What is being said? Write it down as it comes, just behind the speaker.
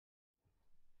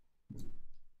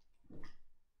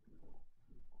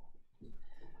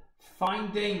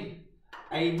finding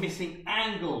a missing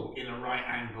angle in a right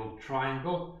angled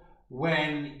triangle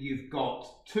when you've got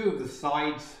two of the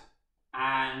sides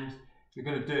and you're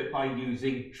going to do it by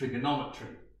using trigonometry.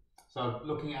 So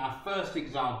looking at our first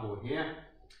example here,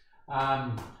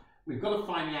 we've got to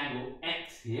find the angle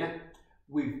x here.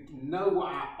 We know what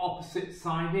our opposite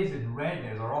side is in red,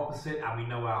 there's our opposite, and we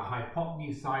know what our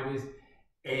hypotenuse side is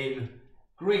in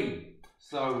green.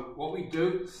 So what we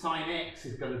do, sine x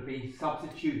is going to be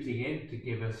substituting in to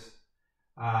give us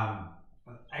an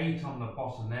 8 on the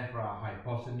bottom there for our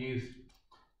hypotenuse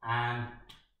and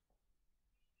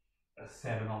a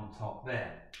 7 on top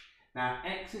there. Now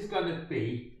x is going to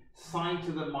be sine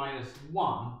to the minus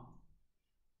 1,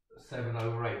 7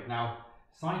 over 8. Now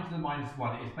sine to the minus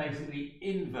 1 is basically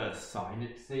inverse sine,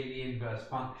 it's the inverse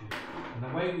function. And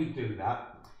the way we do that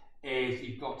is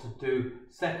you've got to do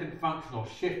second function or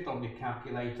shift on your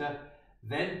calculator,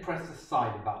 then press the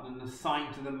sine button and the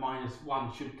sine to the minus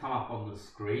 1 should come up on the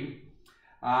screen.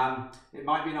 It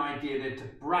might be an idea then to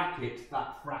bracket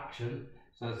that fraction,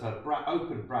 so it's an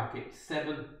open bracket,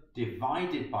 7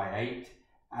 divided by 8,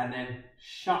 and then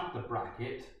shut the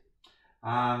bracket,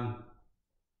 and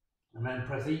then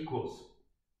press equals.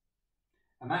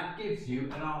 And that gives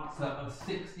you an answer of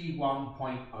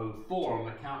 61.04 on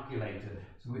the calculator.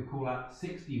 So we call that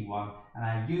 61, and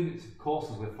our units, of course,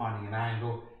 as we're finding an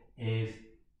angle, is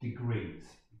degrees.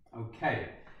 Okay,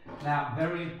 now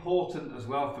very important as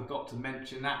well, forgot to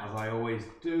mention that as I always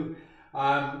do,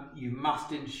 you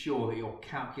must ensure that your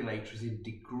calculator is in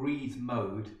degrees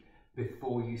mode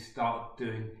before you start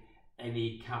doing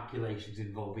any calculations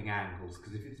involving angles,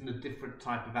 because if it's in a different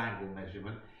type of angle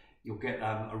measurement, you'll get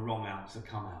a wrong answer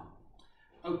come out.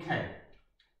 Okay,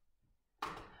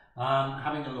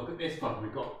 having a look at this one,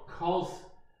 we've got cos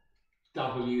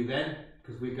W then,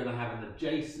 because we're going to have an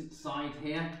adjacent side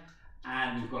here,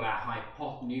 and we've got our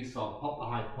hypotenuse, so I'll pop the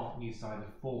hypotenuse side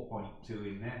of 4.2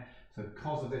 in there. So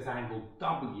cos of this angle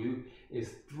W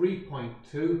is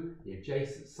 3.2, the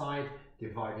adjacent side,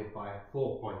 divided by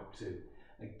 4.2.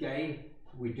 Again,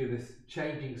 we do this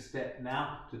changing step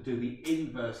now to do the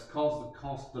inverse cos, the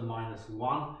cos to the minus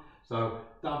 1. So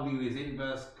W is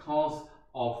inverse cos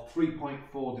of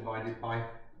 3.4 divided by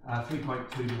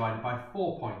 3.2 divided by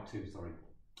 4.2, sorry.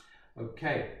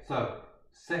 Okay, so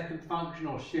second function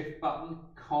or shift button,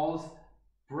 cos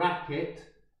bracket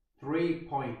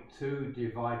 3.2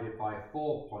 divided by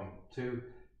 4.2,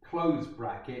 close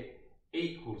bracket,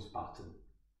 equals button.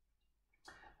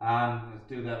 Let's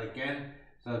do that again.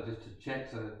 So just to check,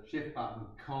 so shift button,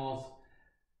 cos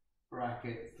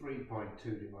bracket 3.2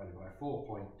 divided by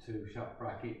 4.2, shut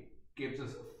bracket, gives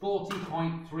us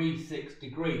 40.36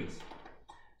 degrees.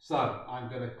 So I'm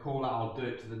going to call that, I'll do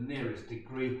it to the nearest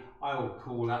degree, I will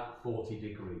call that 40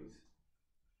 degrees.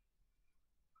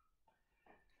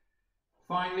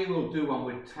 Finally, we'll do one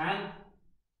with tan.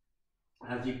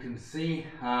 As you can see,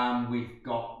 we've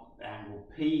got angle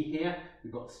P here.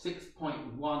 We've got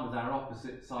 6.1 as our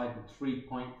opposite side and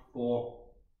 3.4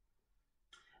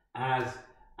 as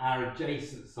our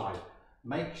adjacent side.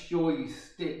 Make sure you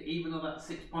stick, even though that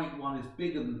 6.1 is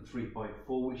bigger than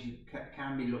 3.4, which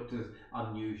can be looked as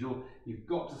unusual, you've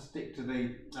got to stick to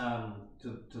the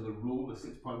rule. The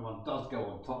 6.1 does go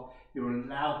on top. You're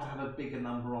allowed to have a bigger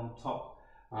number on top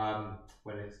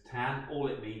when it's tan. All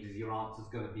it means is your answer is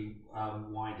going to be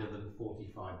wider than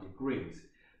 45 degrees.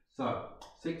 So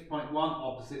 6.1,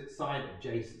 opposite side,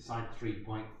 adjacent side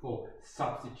 3.4,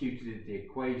 substituted into the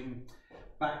equation.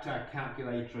 Back to our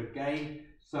calculator again.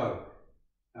 So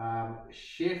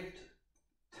shift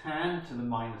tan to the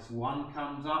minus 1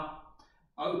 comes up,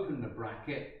 open the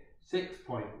bracket,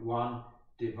 6.1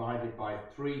 divided by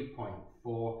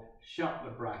 3.4, shut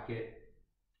the bracket,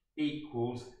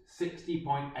 equals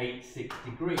 60.86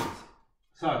 degrees.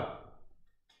 So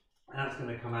that's going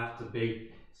to come out to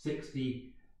be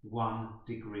 61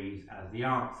 degrees as the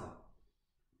answer.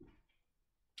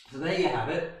 So there you have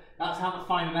it. That's how to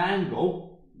find an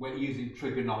angle when using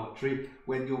trigonometry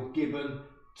when you're given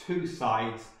two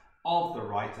sides of the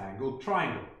right angled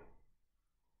triangle.